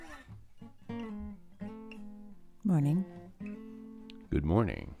Morning. Good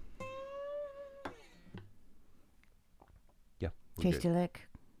morning. Yeah. Tasty lick.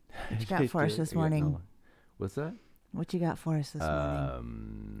 What you got for us this morning? What's that? What you got for us this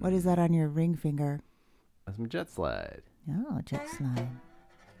morning? What is that on your ring finger? That's some jet slide. Oh, jet slide.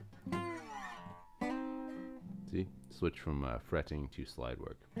 See? Switch from fretting to slide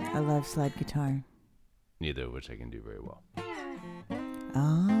work. I love slide guitar. Neither of which I can do very well.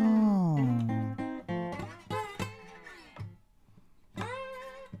 Oh.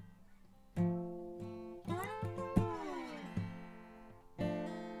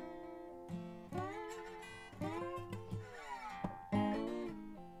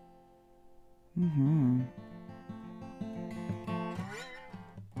 Mm-hmm.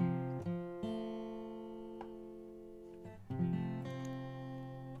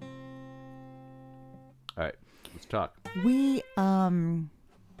 All right. Let's talk. We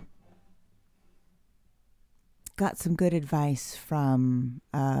got some good advice from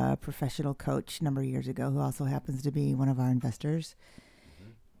a professional coach a number of years ago who also happens to be one of our investors.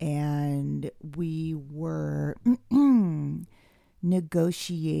 And we were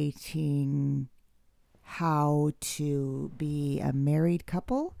negotiating how to be a married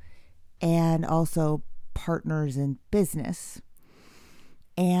couple and also partners in business.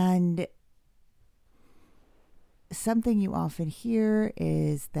 And something you often hear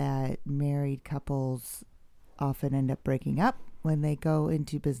is that married couples often end up breaking up when they go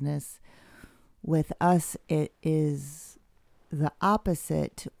into business. With us, it is the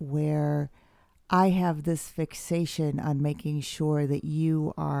opposite, where I have this fixation on making sure that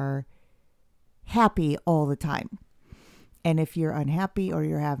you are happy all the time. And if you're unhappy or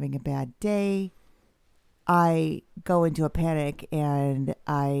you're having a bad day, I go into a panic and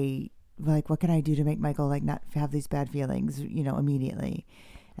I like, what can I do to make Michael not have these bad feelings, immediately?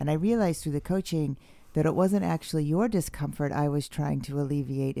 And I realized through the coaching that it wasn't actually your discomfort I was trying to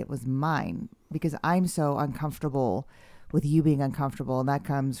alleviate. It was mine, because I'm so uncomfortable with you being uncomfortable. And that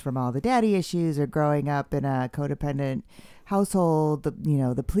comes from all the daddy issues or growing up in a codependent household,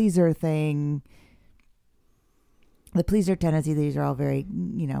 the pleaser thing, the pleaser tendency. These are all very,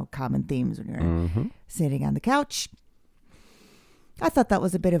 common themes when you're sitting on the couch. I thought that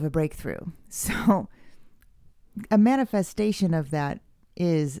was a bit of a breakthrough. So a manifestation of that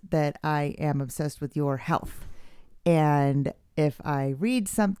is that I am obsessed with your health. And if I read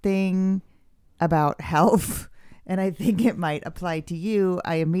something about health and I think it might apply to you,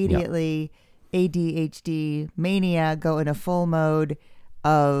 I immediately, ADHD mania, go in a full mode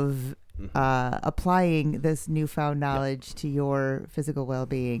of applying this newfound knowledge to your physical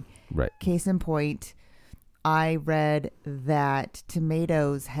well-being. Right. Case in point, I read that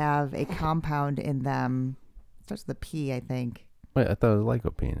tomatoes have a compound in them. It starts with a P, I think. Wait, I thought it was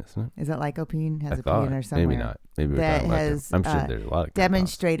lycopene, isn't it? Is it lycopene? Has a P in there somewhere? Maybe not. Maybe we're talking about it. I'm sure there's a lot of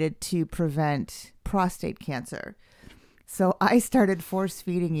demonstrated to prevent prostate cancer. So I started force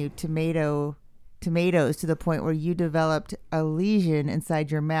feeding you tomatoes to the point where you developed a lesion inside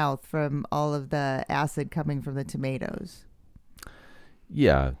your mouth from all of the acid coming from the tomatoes.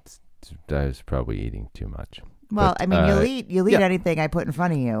 Yeah, I was probably eating too much. Well, but, you'll eat anything I put in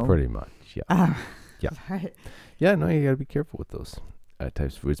front of you. Pretty much, yeah. Yeah. Right. Yeah, no, you got to be careful with those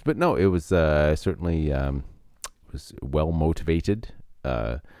types of foods. But no, it was certainly was well motivated,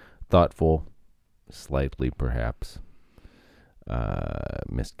 thoughtful, slightly perhaps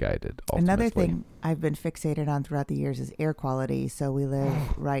misguided. Ultimately. Another thing I've been fixated on throughout the years is air quality. So we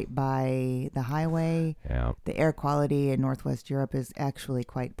live right by the highway. Yeah. The air quality in Northwest Europe is actually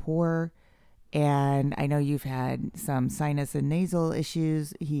quite poor. And I know you've had some sinus and nasal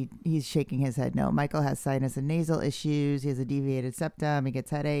issues. He's shaking his head. No, Michael has sinus and nasal issues. He has a deviated septum. He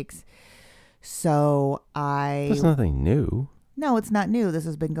gets headaches. So That's nothing new. No, it's not new. This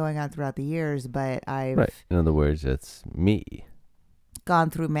has been going on throughout the years, but I've... Right. In other words, it's me. Gone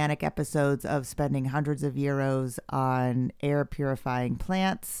through manic episodes of spending hundreds of euros on air purifying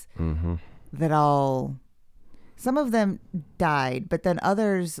plants that all... Some of them died, but then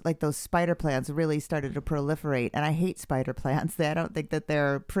others, like those spider plants, really started to proliferate. And I hate spider plants. I don't think that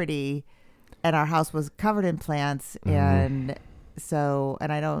they're pretty. And our house was covered in plants. And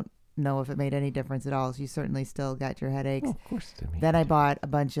I don't know if it made any difference at all. So you certainly still got your headaches. Oh, of course it did. Then I bought a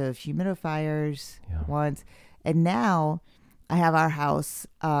bunch of humidifiers once. And now I have our house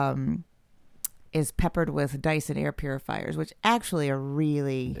is peppered with Dyson air purifiers, which actually are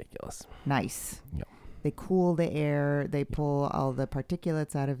really ridiculous. Nice. Yep. They cool the air. They pull all the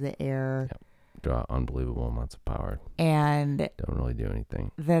particulates out of the air. Yep. Draw unbelievable amounts of power. And don't really do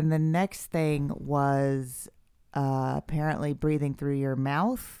anything. Then the next thing was Apparently, breathing through your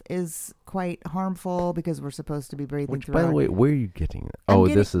mouth is quite harmful because we're supposed to be breathing Which, through. by the way, where are you getting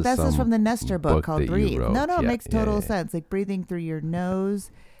that? This is from the Nestor book called Breathe. No, it makes total yeah. sense. Like breathing through your nose.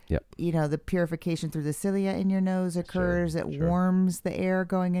 Yep. You know, the purification through the cilia in your nose occurs. It warms the air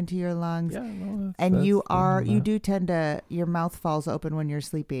going into your lungs. Yeah, no, and you do tend to, your mouth falls open when you're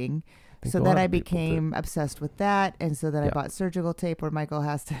sleeping. So then I became obsessed with that. And so then I bought surgical tape where Michael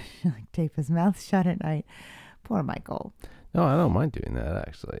has to like, tape his mouth shut at night. Poor Michael. No, I don't mind doing that,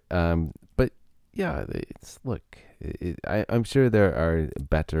 actually. But yeah, I'm sure there are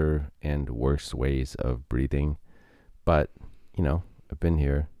better and worse ways of breathing. But, I've been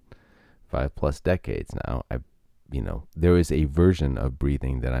here 5+ decades now. There is a version of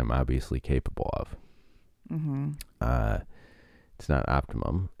breathing that I'm obviously capable of. Mm-hmm. It's not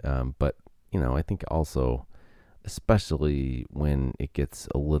optimum, but I think also, especially when it gets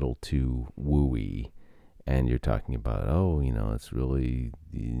a little too wooey, and you're talking about, it's really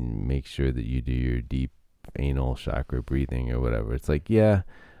make sure that you do your deep anal chakra breathing or whatever. It's like, yeah,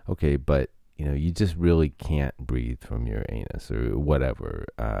 okay, but you just really can't breathe from your anus or whatever.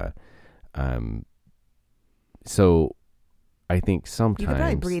 So I think sometimes you could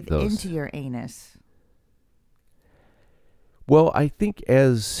probably breathe into your anus. Well, I think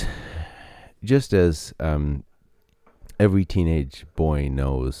as every teenage boy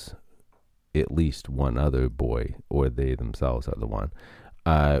knows at least one other boy, or they themselves are the one,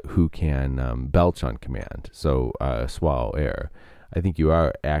 who can belch on command, so swallow air. I think you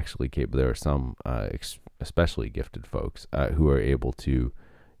are actually capable. There are some especially gifted folks who are able to,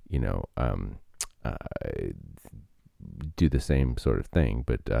 do the same sort of thing,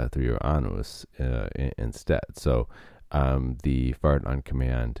 but through your anus instead. So the fart on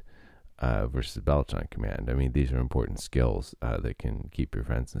command versus belch on command. I mean, these are important skills that can keep your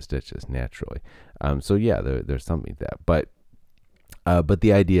friends in stitches naturally. So yeah, there's something to that. But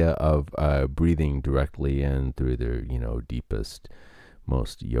the idea of breathing directly in through their deepest,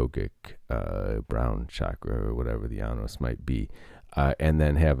 most yogic brown chakra or whatever the anus might be, and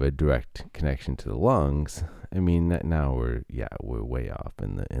then have a direct connection to the lungs. I mean, now we're way off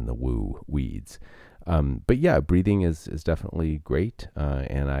in the woo weeds. But yeah, breathing is definitely great.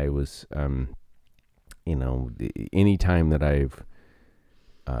 And I was, any time that I've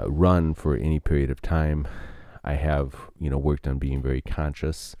run for any period of time, I have, worked on being very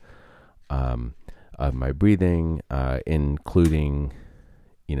conscious of my breathing, including,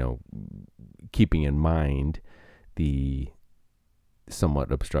 keeping in mind the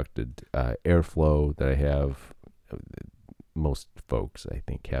somewhat obstructed airflow that I have. Most folks, I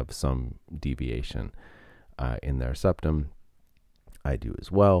think, have some deviation in their septum. I do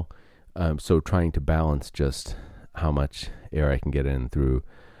as well. So trying to balance just how much air I can get in through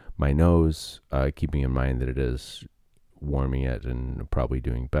my nose, keeping in mind that it is warming it and probably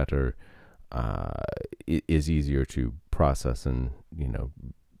doing better, it is easier to process, and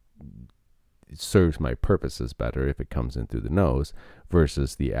it serves my purposes better if it comes in through the nose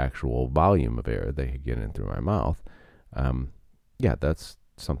versus the actual volume of air that could get in through my mouth. That's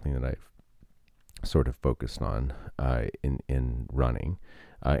something that I've sort of focused on in running,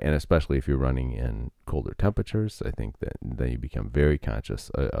 and especially if you're running in colder temperatures, I think that then you become very conscious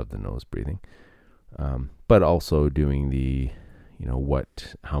of the nose breathing, but also doing the,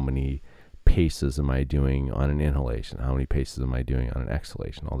 how many paces am I doing on an inhalation? How many paces am I doing on an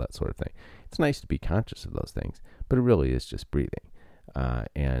exhalation? All that sort of thing. It's nice to be conscious of those things, but it really is just breathing.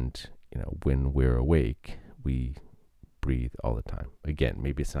 And when we're awake, we breathe all the time. Again,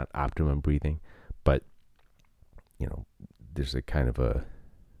 maybe it's not optimum breathing, but there's a kind of a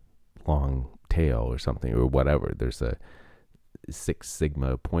long tail or something or whatever. There's a Six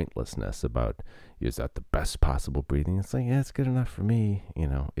Sigma pointlessness about, is that the best possible breathing? It's like, yeah, it's good enough for me.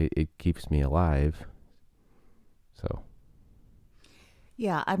 It keeps me alive. So.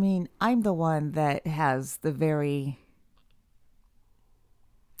 Yeah, I mean, I'm the one that has the very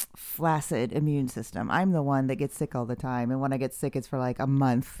flaccid immune system. I'm the one that gets sick all the time. And when I get sick, it's for like a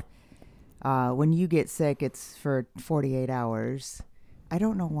month. When you get sick, it's for 48 hours. I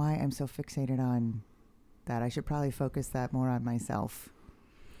don't know why I'm so fixated on that. I should probably focus that more on myself.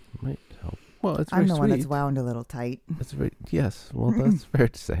 Might help. Well, it's very I'm the one sweet. that's wound a little tight. That's very, yes. Well, that's fair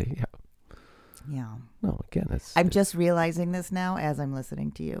to say. Yeah. Yeah. No, again, I'm just realizing this now as I'm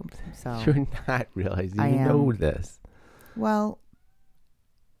listening to you. So you're not realizing. You know this. Well,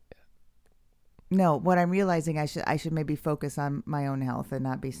 no. What I'm realizing, I should maybe focus on my own health and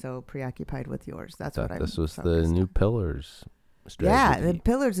not be so preoccupied with yours. That's what I'm. This was the new pillars strategy. Yeah, the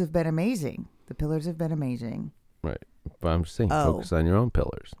pillars have been amazing. Right. But I'm just saying, focus on your own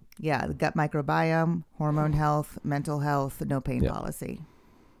pillars. Yeah, the gut microbiome, hormone health, mental health, no pain policy.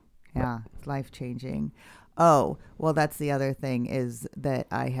 Yeah, it's life-changing. Oh, well, that's the other thing is that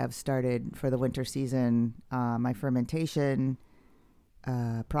I have started for the winter season my fermentation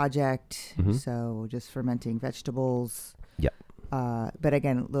project. So just fermenting vegetables. Yeah. But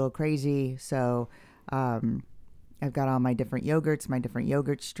again, a little crazy. So I've got all my different yogurts, my different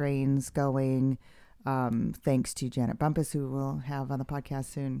yogurt strains going. Thanks to Janet Bumpus, who we'll have on the podcast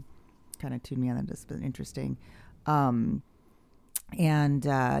soon. Kind of tuned me on that. It's been interesting. And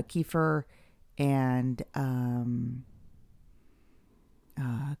kefir and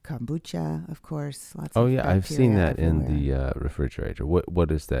kombucha, of course. Lots of I've seen that everywhere. in the refrigerator.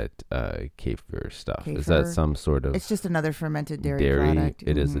 What is that kefir stuff? Is that some sort of... It's just another fermented dairy product.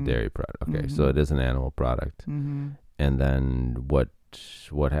 It is a dairy product. Okay, so it is an animal product. And then what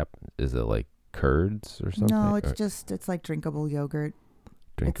happens? Is it like curds or something? No, it's like drinkable yogurt.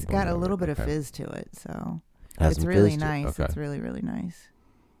 It's got a little bit of fizz to it, so it's really nice. Okay. It's really, really nice.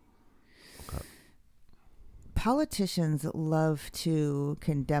 Okay. Politicians love to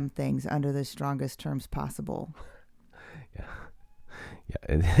condemn things under the strongest terms possible.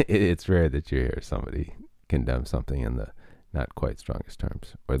 It's rare that you hear somebody condemn something in the not quite strongest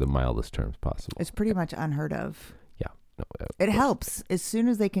terms or the mildest terms possible. It's pretty much unheard of. Yeah. No, it helps. As soon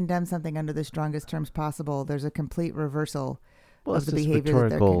as they condemn something under the strongest terms possible, there's a complete reversal of the behavior that they're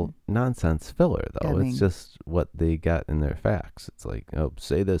rhetorical nonsense filler, though. It's just what they got in their facts. It's like,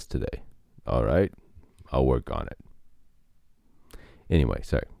 say this today. All right, I'll work on it. Anyway,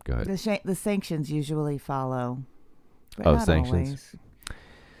 sorry. Go ahead. The sanctions usually follow. But not sanctions. Always.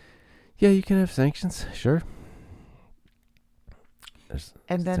 Yeah, you can have sanctions. Sure.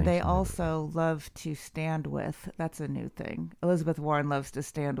 And then they also love to stand with. That's a new thing. Elizabeth Warren loves to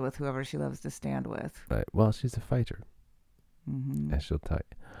stand with whoever she loves to stand with. Right. Well, she's a fighter. As she'll tell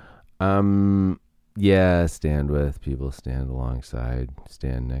you. Yeah, stand with people, stand alongside,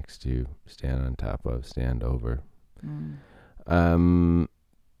 stand next to, stand on top of, stand over.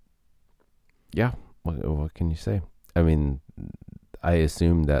 Yeah, what can you say? I mean, I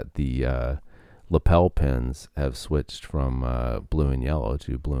assume that the lapel pins have switched from blue and yellow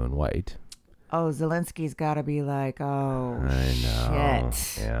to blue and white. Oh, Zelensky's got to be like, oh, I know.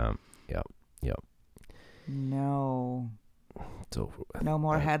 Shit. Yeah, yep. No. It's over with. No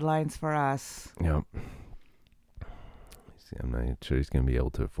more headlines for us. Yep. See, I'm not sure he's going to be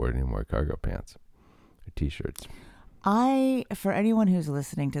able to afford any more cargo pants or T-shirts. For anyone who's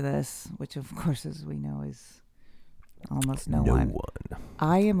listening to this, which of course, as we know, is almost no one.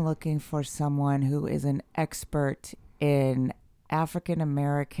 I am looking for someone who is an expert in African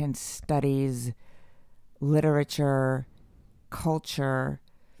American studies, literature, culture,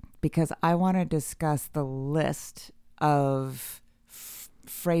 because I want to discuss the list of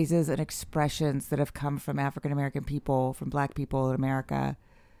phrases and expressions that have come from African American people, from Black people in America,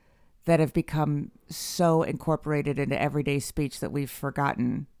 that have become so incorporated into everyday speech that we've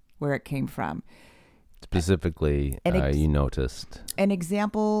forgotten where it came from. Specifically, you noticed. An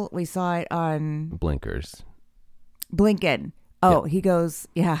example, we saw it on... Blinkers. Blinken. Oh, He goes,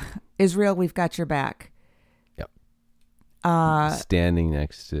 Israel, we've got your back. Yep. Standing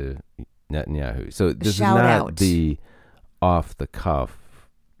next to Netanyahu. So this is not out. The off-the-cuff,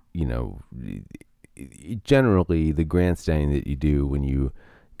 generally the grandstanding that you do when you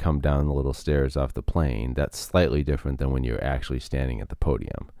come down the little stairs off the plane, that's slightly different than when you're actually standing at the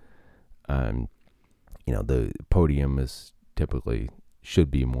podium. The podium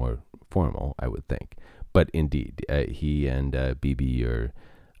should be more formal, I would think. But indeed, he and Bibi are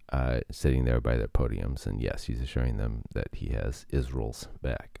sitting there by their podiums, and yes, he's assuring them that he has Israel's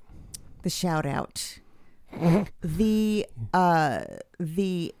back. The shout out. The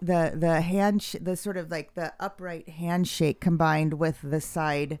hand, the sort of like the upright handshake combined with the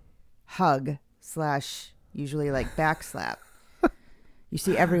side hug / usually like back slap. You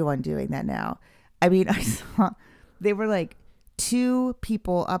see everyone doing that now. I mean, I saw they were like two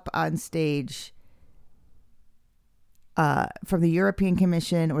people up on stage from the European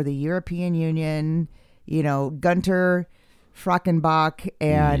Commission or the European Union, Gunter Frackenbach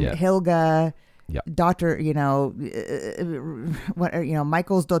and Hilga. Yep. Dr.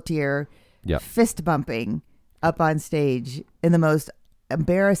 Michael's Dottir, fist bumping up on stage in the most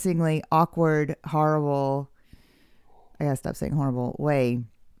embarrassingly awkward, horrible, I gotta stop saying horrible, way.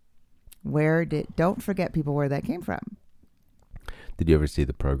 Don't forget people where that came from. Did you ever see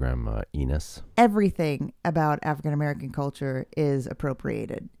the program Enos? Everything about African American culture is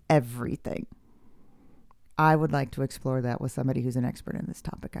appropriated. Everything. I would like to explore that with somebody who's an expert in this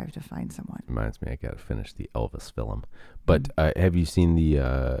topic. I have to find someone. Reminds me, I got to finish the Elvis film. But have you seen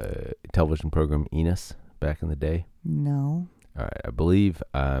the television program Enos back in the day? No. All right, I believe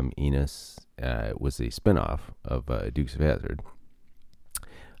Enos was a spinoff of Dukes of Hazzard.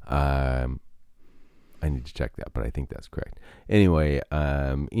 I need to check that, but I think that's correct. Anyway,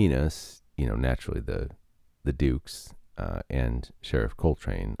 Enos, naturally the Dukes and Sheriff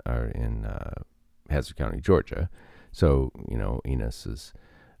Coltrane are in Hazzard County, Georgia. So, Enos is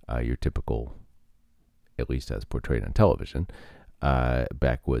your typical, at least as portrayed on television,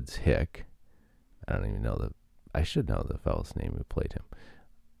 backwoods hick. I don't even know I should know the fellow's name who played him.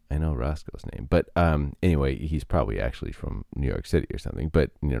 I know Roscoe's name, but anyway, he's probably actually from New York City or something.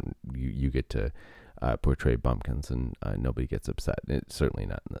 But you get to portray bumpkins, and nobody gets upset. It's certainly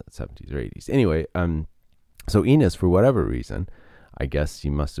not in the 70s or 80s. Anyway, so Enos, for whatever reason, I guess he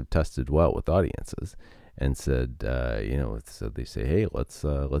must have tested well with audiences, and said, so they say, hey, let's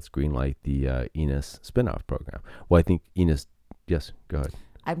greenlight the Enos spinoff program. Well, I think Enos. Yes, go ahead.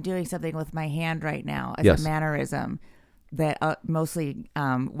 I'm doing something with my hand right now as Yes. a mannerism that mostly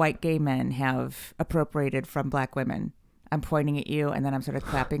white gay men have appropriated from black women. I'm pointing at you, and then I'm sort of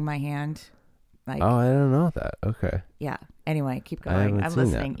clapping my hand. Like, Oh, I don't know that. Okay. yeah. Anyway, keep I going. haven't I'm seen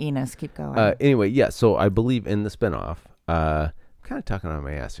listening. Enos, keep going. Anyway, yeah. So I believe in the spinoff. I'm kind of talking on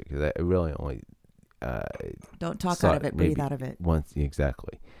my ass here because I really only Don't talk saw out of it. Breathe maybe out of it. once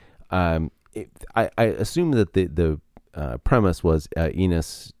exactly. I assume that the premise was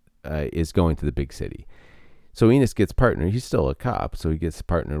Enos is going to the big city. So Enos gets partnered. He's still a cop, so he gets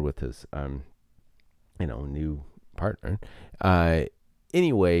partnered with his new partner.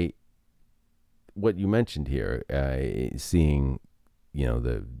 Anyway, what you mentioned here, seeing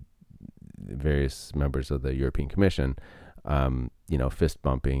the various members of the European Commission, fist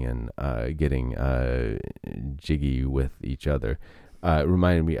bumping and getting jiggy with each other,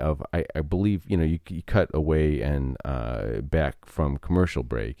 reminded me of, I believe, you cut away and back from commercial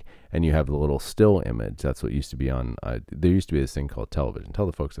break, and you have the little still image. That's what used to be on, there used to be this thing called television. Tell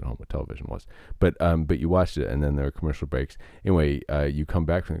the folks at home what television was. But you watched it, and then there are commercial breaks. Anyway, you come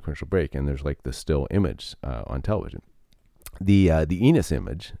back from the commercial break, and there's like the still image on television. The Enos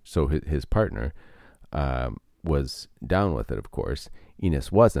image, so his partner, was down with it, of course.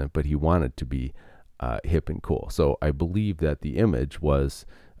 Enos wasn't, but he wanted to be hip and cool. So I believe that the image was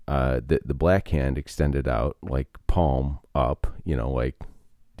the black hand extended out, like palm up, like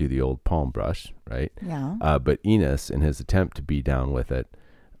do the old palm brush, right? Yeah. But Enos, in his attempt to be down with it,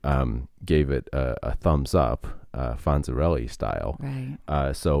 gave it a thumbs up, Fonzarelli style.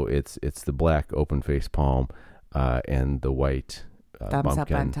 Right. So it's the black open face palm and the white Thumbs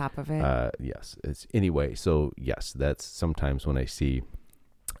bumpkin up on top of it. Yes. It's anyway. So yes, that's sometimes when I see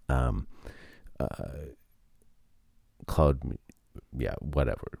cloud, yeah,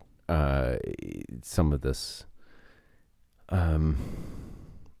 whatever. Some of this, I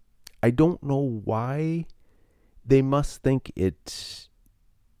don't know why they must think it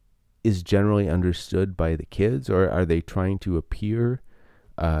is generally understood by the kids, or are they trying to appear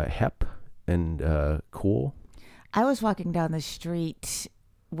hep and cool? I was walking down the street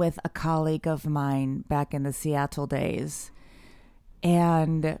with a colleague of mine back in the Seattle days,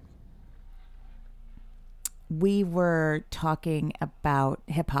 and we were talking about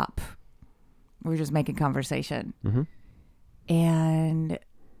hip hop. We were just making conversation. Mm-hmm. And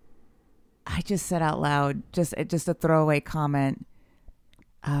I just said out loud, just a throwaway comment.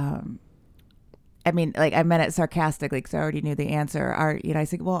 I mean, like, I meant it sarcastically because I already knew the answer. I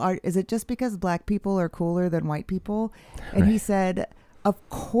said, well, is it just because black people are cooler than white people? And He said, of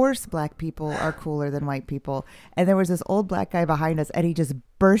course black people are cooler than white people. And there was this old black guy behind us, and he just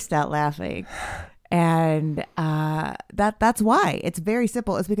burst out laughing. And that's why. It's very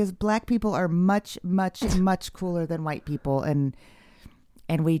simple. It's because black people are much, much, much cooler than white people. And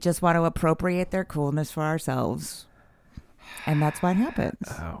we just want to appropriate their coolness for ourselves. And that's what happens.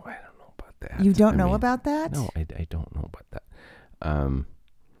 Oh, I don't know about that. You don't know about that? No, I don't know about that.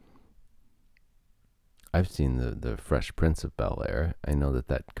 I've seen the Fresh Prince of Bel-Air. I know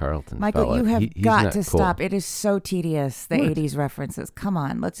that Carlton Michael, fella, you have he's got not to cool. stop. It is so tedious, the What? 80s references. Come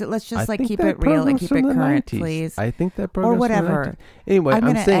on. Let's just I think keep that it real and program's keep from it the current, 90s. please. I think that Or program's whatever. From the 90s. Anyway, I'm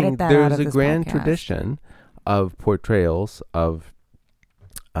I'm gonna saying edit that out there's of a this grand podcast. tradition of portrayals of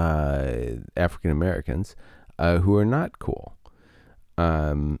African Americans who are not cool.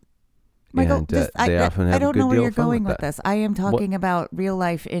 Michael, and I often have don't a good know where deal you're of fun going with that. this. I am talking about real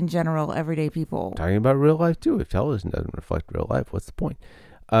life in general, everyday people. Talking about real life too. If television doesn't reflect real life, what's the point?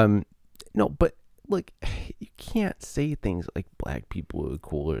 No, but look, you can't say things like black people are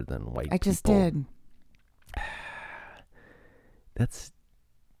cooler than white people. I just did. that's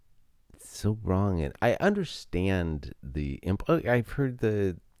so wrong. And I understand I've heard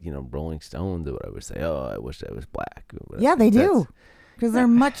the, Rolling Stones or whatever say, "Oh, I wish I was black." Yeah, they do. Because they're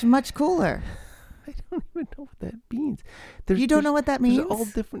much, much cooler. I don't even know what that means. You don't know what that means? There's all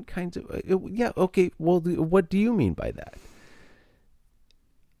different kinds of... yeah, okay. Well, what do you mean by that?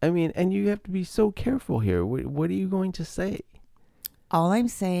 I mean, and you have to be so careful here. What are you going to say? All I'm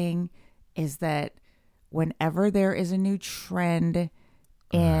saying is that whenever there is a new trend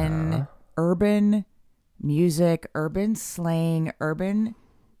in urban music, urban slang, urban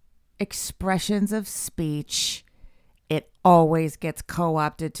expressions of speech, it always gets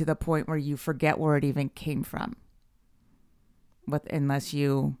co-opted to the point where you forget where it even came from. Unless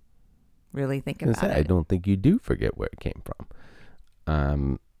you really think about it. I don't think you do forget where it came from.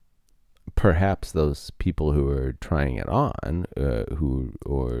 Perhaps those people who are trying it on,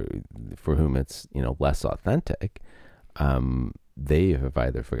 or for whom it's less authentic, they have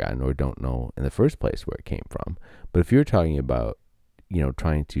either forgotten or don't know in the first place where it came from. But if you're talking about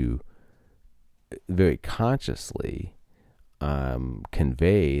trying to very consciously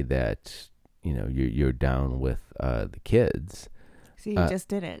convey that you're down with the kids. See, you just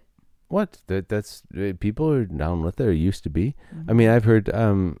did it. What? That's people are down with it, or used to be. Mm-hmm. I mean, I've heard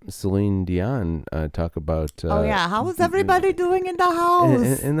Celine Dion talk about. Oh yeah, how was everybody doing in the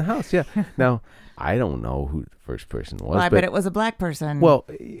house? In the house, yeah. Now I don't know who the first person was. Well, I bet it was a black person. Well,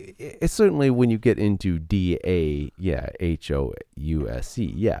 it's certainly when you get into DAHOUSC,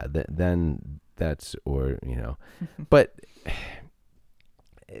 yeah, then that's but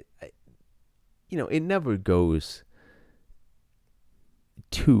it never goes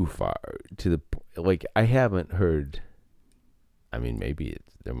too far to the like. I haven't heard. I mean, maybe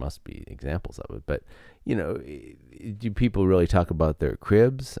there must be examples of it, but do people really talk about their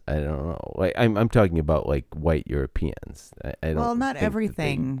cribs? I don't know. Like I'm talking about like white Europeans. I don't. Well, not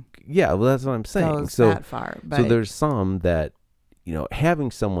everything. Yeah, well, that's what I'm saying. Goes that far. But so there's some that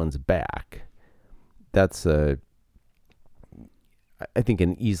having someone's back. That's I think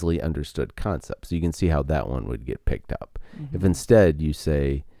an easily understood concept. So you can see how that one would get picked up. Mm-hmm. If instead you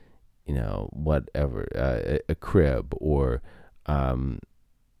say, whatever, a crib or, to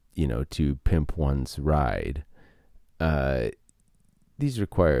pimp one's ride, these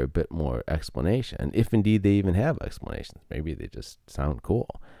require a bit more explanation. If indeed they even have explanations, maybe they just sound cool.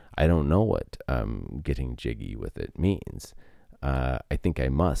 I don't know what getting jiggy with it means. I think I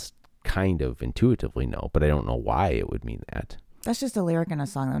must kind of intuitively know, but I don't know why it would mean that. That's just a lyric in a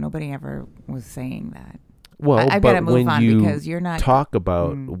song, though. Nobody ever was saying that. Well, I've got to move on because you're not talk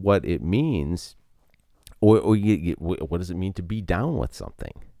about what it means, or what does it mean to be down with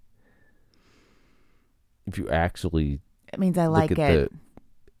something? If you actually, it means I like it.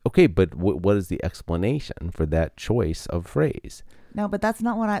 Okay, but what is the explanation for that choice of phrase? No, but that's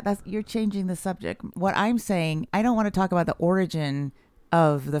not what you're changing the subject. What I'm saying, I don't want to talk about the origin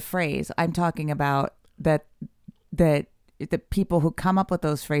of the phrase. I'm talking about that the people who come up with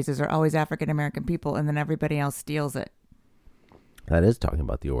those phrases are always African American people, and then everybody else steals it. That is talking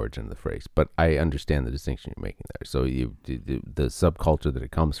about the origin of the phrase, but I understand the distinction you're making there. So the subculture that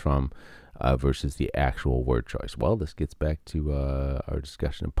it comes from versus the actual word choice. Well, this gets back to our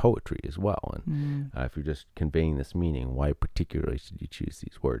discussion of poetry as well. And if you're just conveying this meaning, why particularly should you choose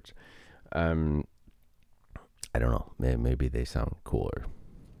these words? I don't know. Maybe they sound cooler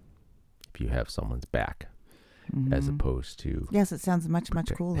if you have someone's back, as opposed to... Yes, it sounds much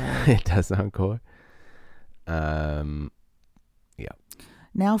cooler. It does sound cooler. Yeah.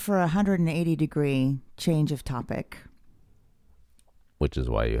 Now for a 180-degree change of topic. Which is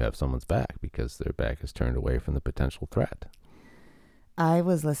why you have someone's back, because their back is turned away from the potential threat. I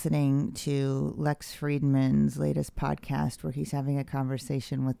was listening to Lex Friedman's latest podcast where he's having a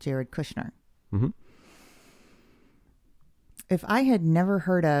conversation with Jared Kushner. Mm-hmm. If I had never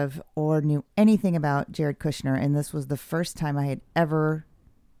heard of or knew anything about Jared Kushner, and this was the first time I had ever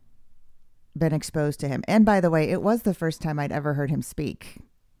been exposed to him, and by the way, it was the first time I'd ever heard him speak,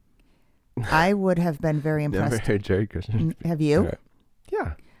 I would have been very impressed. Never heard Jared Kushner speak. Have you?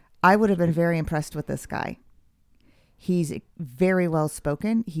 Yeah. I would have been very impressed with this guy. He's very well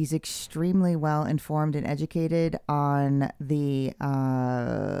spoken. He's extremely well informed and educated on the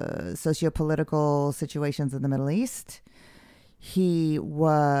socio-political situations in the Middle East. He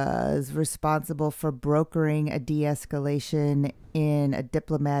was responsible for brokering a de-escalation in a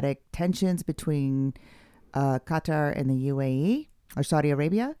diplomatic tensions between Qatar and the UAE or Saudi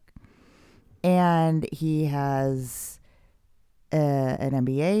Arabia. And he has an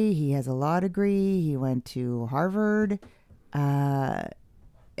MBA. He has a law degree. He went to Harvard.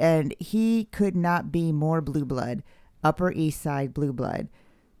 And he could not be more blue blood. Upper East Side blue blood.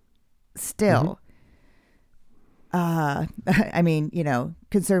 Still, I mean,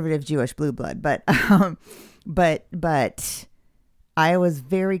 conservative Jewish blue blood, but I was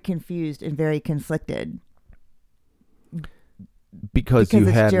very confused and very conflicted. Because you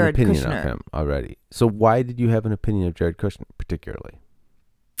had Jared an opinion Kushner. of him already. So why did you have an opinion of Jared Kushner particularly?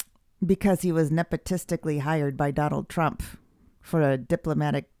 Because he was nepotistically hired by Donald Trump for a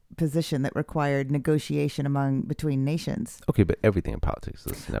diplomatic position that required negotiation between nations. Okay, but everything in politics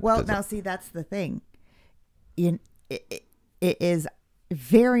is nepotism. Well, now see, that's the thing. It is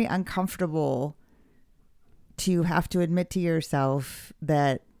very uncomfortable to have to admit to yourself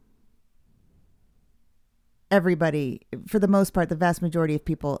that everybody, for the most part, the vast majority of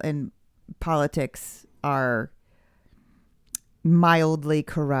people in politics are mildly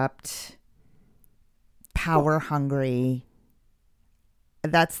corrupt, power hungry.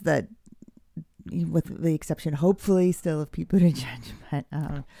 That's with the exception, hopefully, still of people to judge. But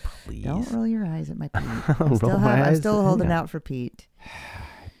don't roll your eyes at my Pete. I'm still holding out for Pete.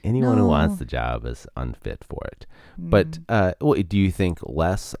 Anyone who wants the job is unfit for it. But do you think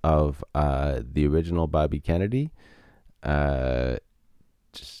less of the original Bobby Kennedy, just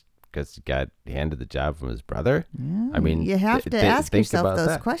because he got handed the job from his brother? Yeah, I mean, you have to ask yourself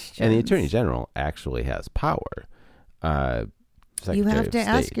those questions. And the Attorney General actually has power. You have to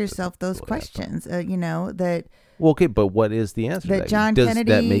ask yourself those questions. That. Well, okay, but what is the answer? That John Does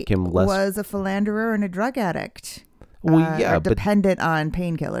Kennedy that make him less... was a philanderer and a drug addict. Well, yeah, but dependent on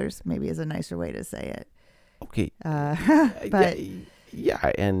painkillers, maybe is a nicer way to say it. Okay. But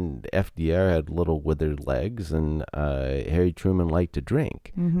yeah, and FDR had little withered legs, and Harry Truman liked to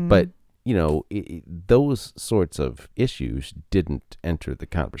drink. Mm-hmm. But those sorts of issues didn't enter the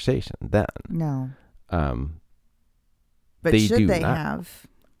conversation then. No. But should they have?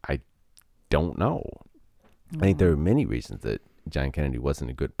 I don't know. I think there are many reasons that John Kennedy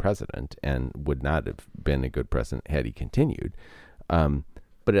wasn't a good president and would not have been a good president had he continued. But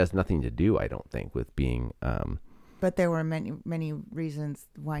it has nothing to do, I don't think, with being... but there were many, many reasons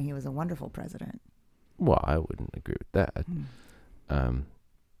why he was a wonderful president. Well, I wouldn't agree with that.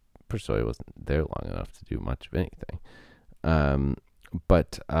 First of all, he wasn't there long enough to do much of anything.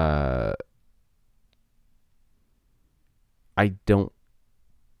 But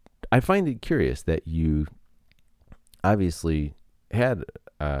I find it curious that you obviously had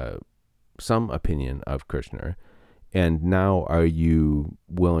some opinion of Kushner, and now are you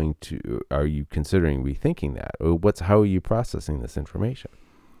considering rethinking that? Or how are you processing this information?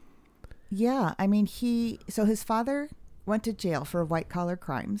 Yeah, I mean, his father went to jail for white collar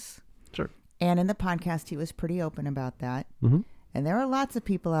crimes. Sure. And in the podcast, he was pretty open about that. Mm-hmm. And there are lots of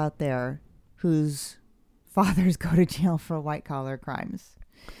people out there whose fathers go to jail for white collar crimes.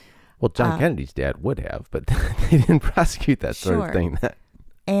 Well, John Kennedy's dad would have, but they didn't prosecute that sort of thing.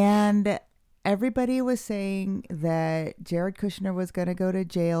 And everybody was saying that Jared Kushner was going to go to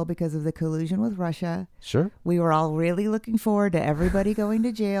jail because of the collusion with Russia. Sure. We were all really looking forward to everybody going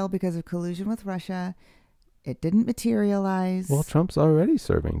to jail because of collusion with Russia. It didn't materialize. Well, Trump's already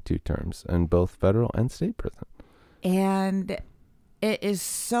serving 2 terms in both federal and state prison. And it is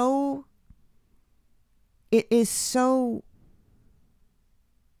so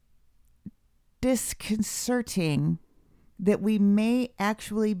disconcerting that we may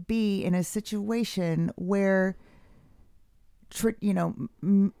actually be in a situation where, we're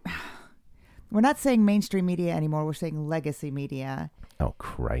not saying mainstream media anymore. We're saying legacy media. Oh,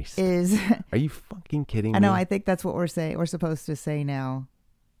 Christ. Are you fucking kidding me? I know. I think that's what we're saying. We're supposed to say now.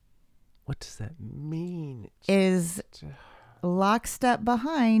 What does that mean? Is lockstep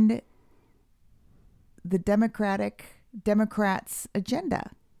behind the Democrats' agenda.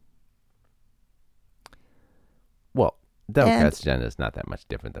 Well, Democrats' agenda is not that much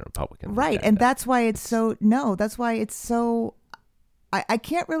different than Republicans' right, agenda. and that's why it's so. No, that's why it's so. I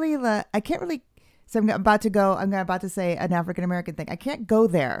can't really. So I'm about to say an African American thing. I can't go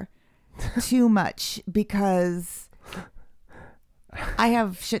there too much because I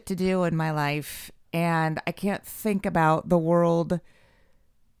have shit to do in my life, and I can't think about the world,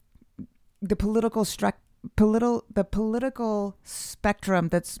 the political spectrum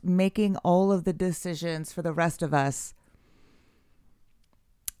that's making all of the decisions for the rest of us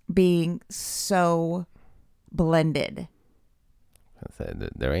being so blended.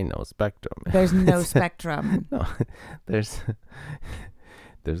 There ain't no spectrum. There's no spectrum. No, there's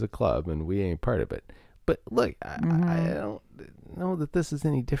a club, and we ain't part of it. But look, I don't know that this is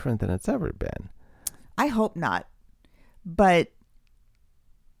any different than it's ever been. I hope not, but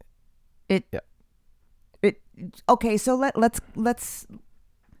it. Yeah. Okay, so let's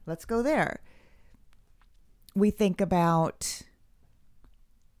go there. we think about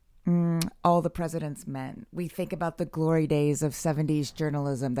all the president's men. We think about the glory days of 70s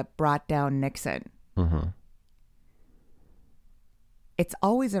journalism that brought down Nixon. Mm-hmm. It's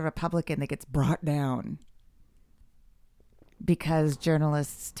always a Republican that gets brought down because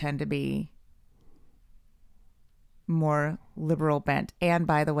journalists tend to be more liberal bent. And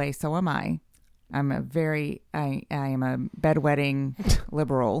by the way, so am I. I am a bedwetting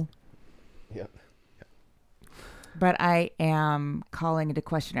liberal. Yep. But I am calling into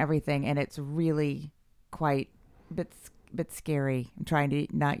question everything, and it's really quite a bit scary. I'm trying to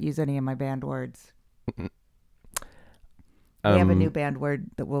not use any of my banned words. We have a new banned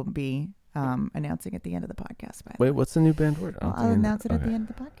word that we'll be announcing at the end of the podcast. By the way, what's the new banned word? I'll announce it at the end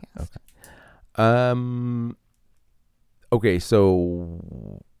of the podcast. Okay. Okay,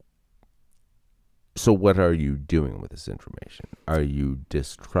 so what are you doing with this information? Are you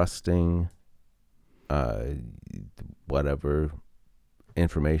distrusting whatever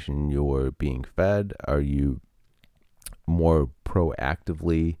information you're being fed? Are you more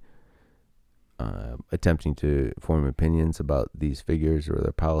proactively attempting to form opinions about these figures or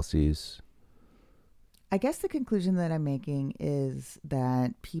their policies? I guess the conclusion that I'm making is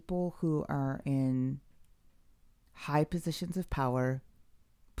that people who are in high positions of power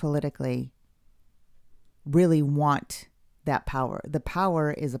politically really want that power. The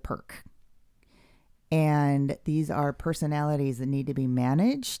power is a perk. And these are personalities that need to be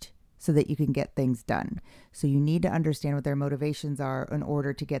managed so that you can get things done. So you need to understand what their motivations are in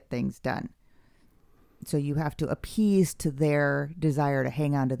order to get things done. So you have to appease to their desire to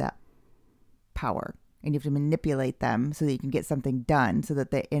hang on to that power. And you have to manipulate them so that you can get something done, so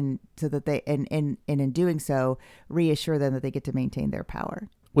that in doing so, reassure them that they get to maintain their power.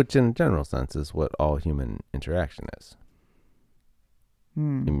 Which, in a general sense, is what all human interaction is. I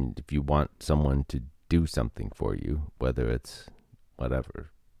mean, if you want someone to do something for you, whether it's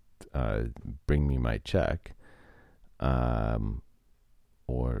whatever, bring me my check, or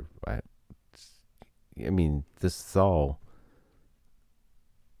I mean, this is all.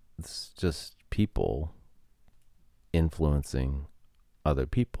 It's just people influencing other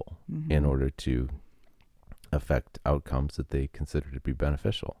people in order to affect outcomes that they consider to be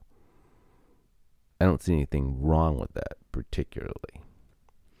beneficial. I don't see anything wrong with that particularly.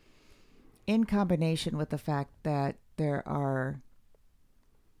 In combination with the fact that there are,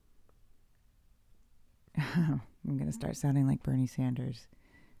 I'm going to start sounding like Bernie Sanders,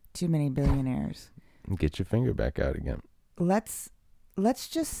 too many billionaires. Get your finger back out again. Let's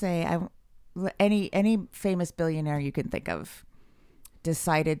just say any famous billionaire you can think of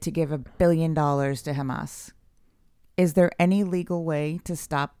decided to give $1 billion to Hamas. Is there any legal way to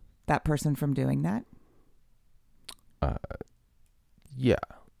stop that person from doing that? Yeah.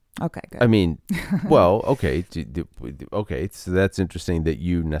 Okay, good. I mean, well, okay. Okay, so that's interesting that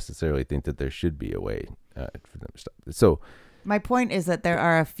you necessarily think that there should be a way for them to stop this. So my point is that there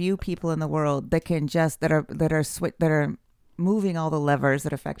are a few people in the world that can that are moving all the levers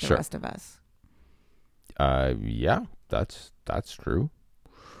that affect the rest of us. Yeah, that's true.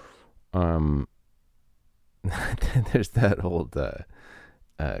 There's that old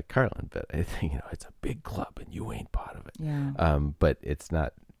Carlin bit. I think it's a big club and you ain't part of it. Yeah. But it's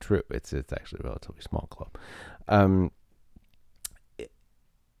not true. It's actually a relatively small club.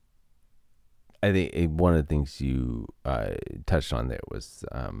 I think one of the things you touched on there was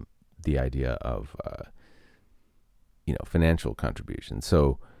the idea of financial contributions.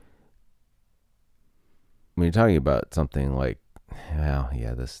 So when you're talking about something like, well,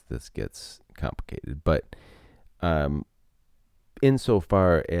 yeah, this gets complicated, but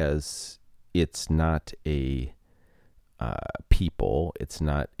insofar as it's not a people, it's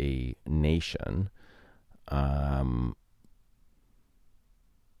not a nation,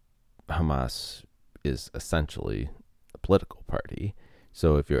 Hamas is essentially a political party.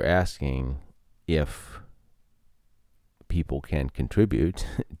 So if you're asking if people can contribute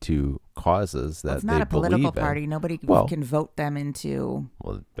to causes that it's not they a political believe in, party. Nobody can vote them into.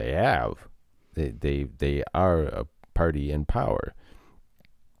 Well, they have. They are a party in power.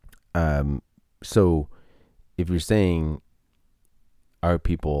 So if you're saying, are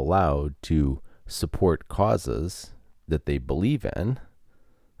people allowed to support causes that they believe in?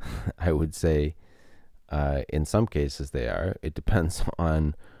 I would say in some cases they are. It depends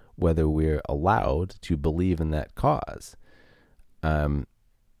on whether we're allowed to believe in that cause.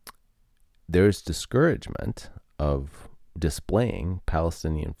 There's discouragement of displaying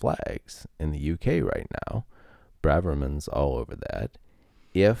Palestinian flags in the UK right now. Braverman's all over that.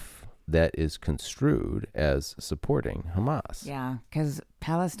 If that is construed as supporting Hamas. Yeah, because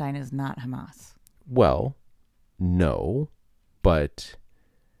Palestine is not Hamas. Well, No, but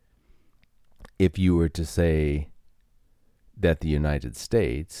if you were to say that the United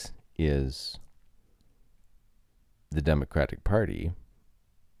States is the Democratic Party,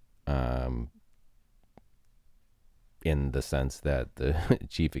 in the sense that the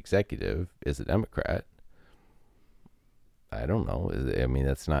chief executive is a Democrat, I don't know. I mean,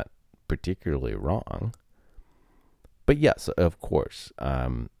 that's not particularly wrong. But yes, of course.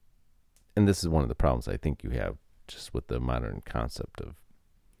 And this is one of the problems I think you have just with the modern concept of,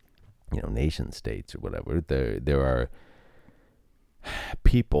 nation states or whatever. There are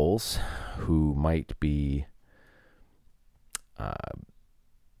peoples who might be,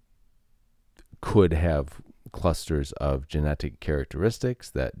 could have clusters of genetic characteristics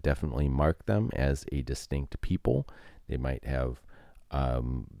that definitely mark them as a distinct people. They might have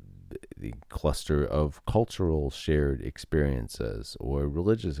the cluster of cultural shared experiences or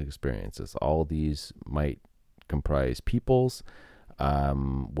religious experiences. All these might comprise peoples.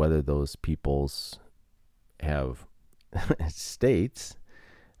 Whether those peoples have states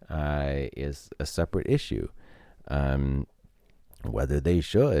is a separate issue. Whether they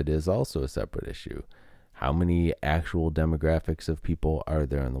should is also a separate issue. How many actual demographics of people are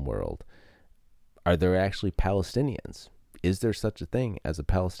there in the world? Are there actually Palestinians? Is there such a thing as a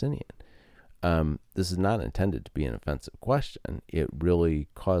Palestinian? This is not intended to be an offensive question. It really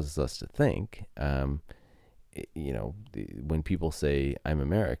causes us to think. When people say, I'm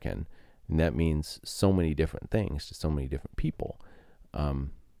American, and that means so many different things to so many different people.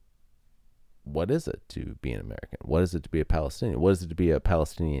 What is it to be an American? What is it to be a Palestinian? What is it to be a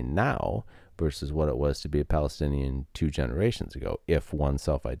Palestinian now versus what it was to be a Palestinian 2 generations ago, if one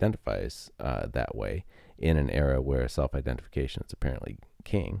self-identifies that way in an era where self-identification is apparently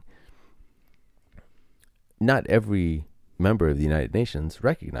king? Not every member of the United Nations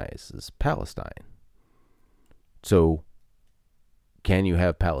recognizes Palestine. So, can you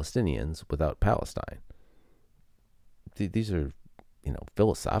have Palestinians without Palestine? These are,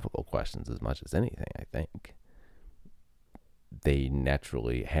 philosophical questions as much as anything, I think. They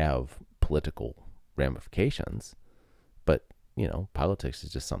naturally have political ramifications, but, politics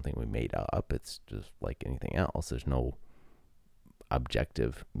is just something we made up. It's just like anything else. There's no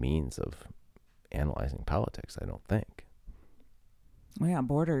objective means of analyzing politics, I don't think. Well, yeah,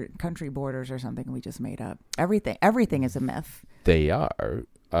 country borders or something we just made up. Everything is a myth. They are,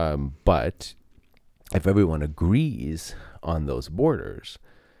 but if everyone agrees on those borders,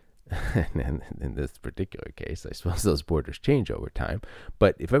 and in this particular case, I suppose those borders change over time,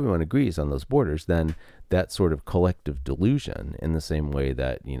 but if everyone agrees on those borders, then that sort of collective delusion, in the same way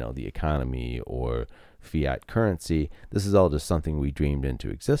that, the economy or fiat currency, this is all just something we dreamed into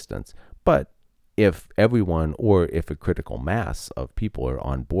existence. But if everyone, or if a critical mass of people are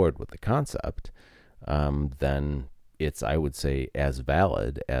on board with the concept, then it's, I would say, as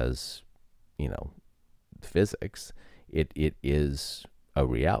valid as, physics. It is a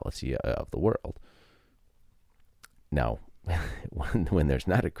reality of the world. Now, when there's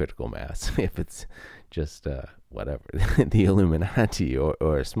not a critical mass, if it's just whatever, the Illuminati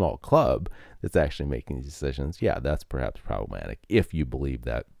or a small club that's actually making these decisions, yeah, that's perhaps problematic if you believe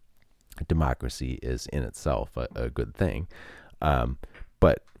that democracy is in itself a good thing.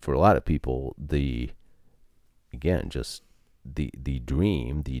 But for a lot of people, the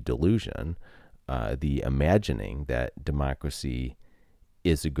dream, the delusion, the imagining that democracy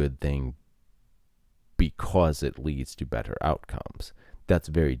is a good thing because it leads to better outcomes, that's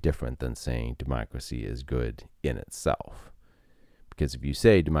very different than saying democracy is good in itself. Because if you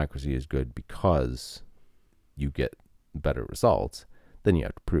say democracy is good because you get better results, then you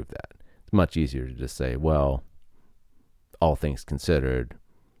have to prove that. It's much easier to just say, well, all things considered,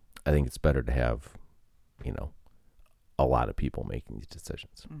 I think it's better to have, a lot of people making these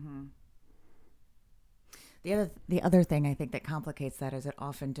decisions. Mm-hmm. The other thing I think that complicates that is that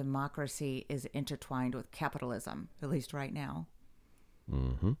often democracy is intertwined with capitalism, at least right now.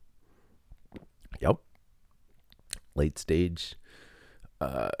 Mm-hmm. Yep. Late stage,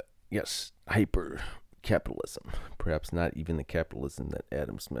 hyper capitalism. Perhaps not even the capitalism that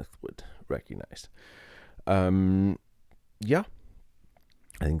Adam Smith would recognize. Yeah.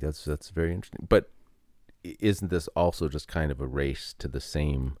 I think that's very interesting. But isn't this also just kind of a race to the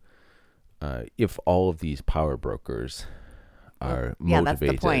same? If all of these power brokers are motivated. Yeah, that's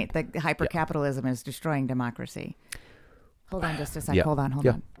the point. The hyper-capitalism is destroying democracy. Hold on just a sec. Yeah. Hold on.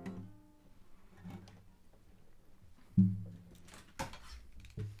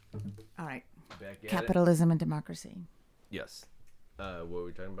 All right. Capitalism and democracy. Yes. What were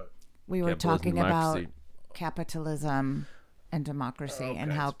we talking about? We were talking about capitalism and democracy,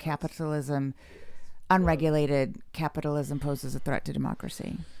 and how capitalism unregulated capitalism poses a threat to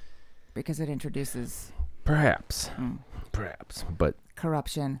democracy because it introduces Perhaps, but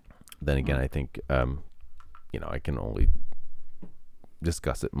corruption. then again, I think I can only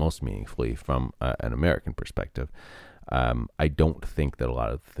discuss it most meaningfully from an American perspective. I don't think that a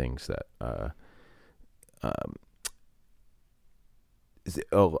lot of the things that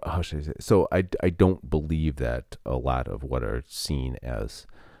how should I say? So I don't believe that a lot of what are seen as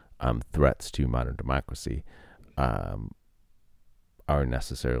threats to modern democracy are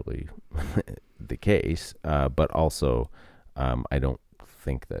necessarily the case, but also I don't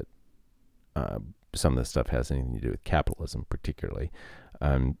think that some of this stuff has anything to do with capitalism particularly,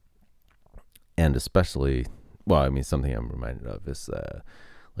 and especially, well, I mean, something I'm reminded of is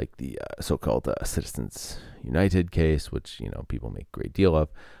like the so-called Citizens United case, which people make a great deal of.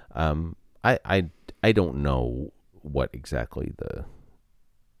 I don't know what exactly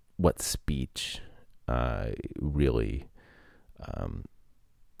what speech really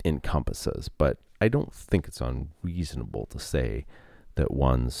encompasses, but I don't think it's unreasonable to say that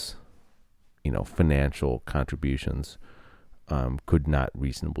one's financial contributions could not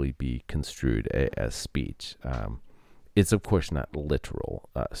reasonably be construed as speech. It's of course not literal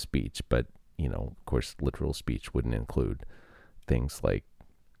speech, but of course literal speech wouldn't include things like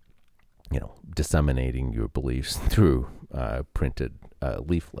disseminating your beliefs through printed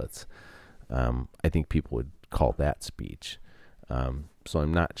leaflets. I think people would call that speech. So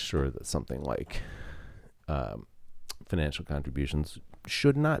I'm not sure that something like financial contributions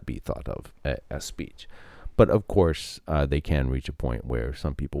should not be thought of as speech. But of course, they can reach a point where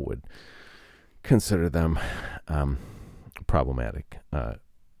some people would consider them problematic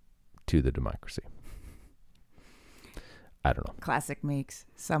to the democracy. I don't know. Classic makes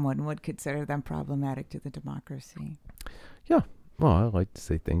someone would consider them problematic to the democracy. Yeah. Well, I like to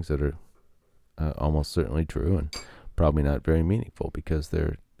say things that are almost certainly true and probably not very meaningful because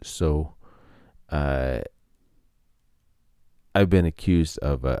they're so... I've been accused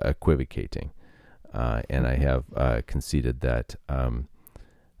of equivocating, and I have conceded that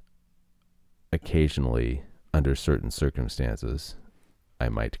occasionally, under certain circumstances, I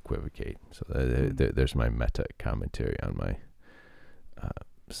might equivocate. So there's my meta commentary on my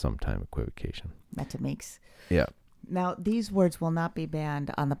sometime equivocation. Meta makes. Yeah. Now, these words will not be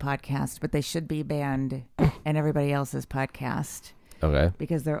banned on the podcast, but they should be banned in everybody else's podcast. Okay.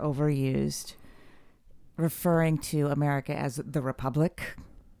 Because they're overused. Referring to America as the Republic.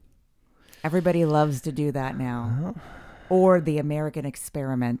 Everybody loves to do that now. Or the American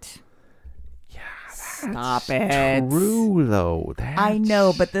experiment. Yeah, stop it. True, though. I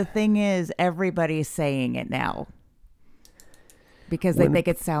know, but the thing is, everybody's saying it now. Because they think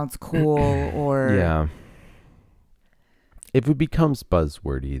it sounds cool or... Yeah. If it becomes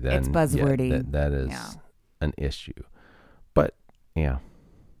buzzwordy, then... It's buzzwordy. Yeah, that is an issue. But, yeah.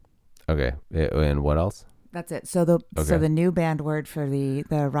 Okay, and what else? That's it. So the new banned word for the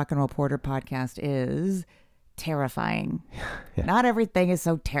Rock and Roll Porter podcast is terrifying. Yeah. Not everything is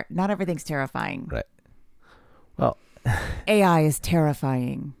not everything's terrifying. Right. Well, AI is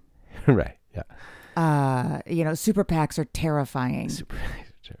terrifying. Right. Yeah. Super PACs are terrifying.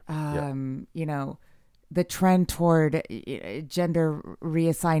 The trend toward gender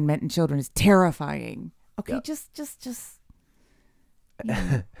reassignment in children is terrifying. Okay, just.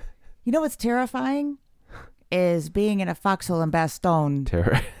 You know what's terrifying? Is being in a foxhole in Bastogne.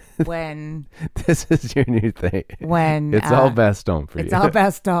 When this is your new thing. When it's all Bastogne for you. It's all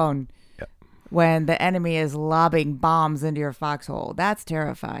Bastogne. Yep. When the enemy is lobbing bombs into your foxhole. That's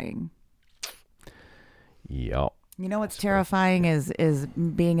terrifying. Yep. You know what's terrifying is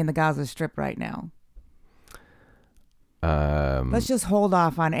being in the Gaza Strip right now. Let's just hold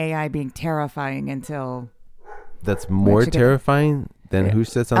off on AI being terrifying until... That's more terrifying than who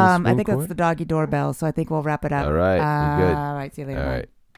sits on the Supreme I think Court? that's the doggy doorbell, so I think we'll wrap it up. All right. We're good. All right. See you later. All right.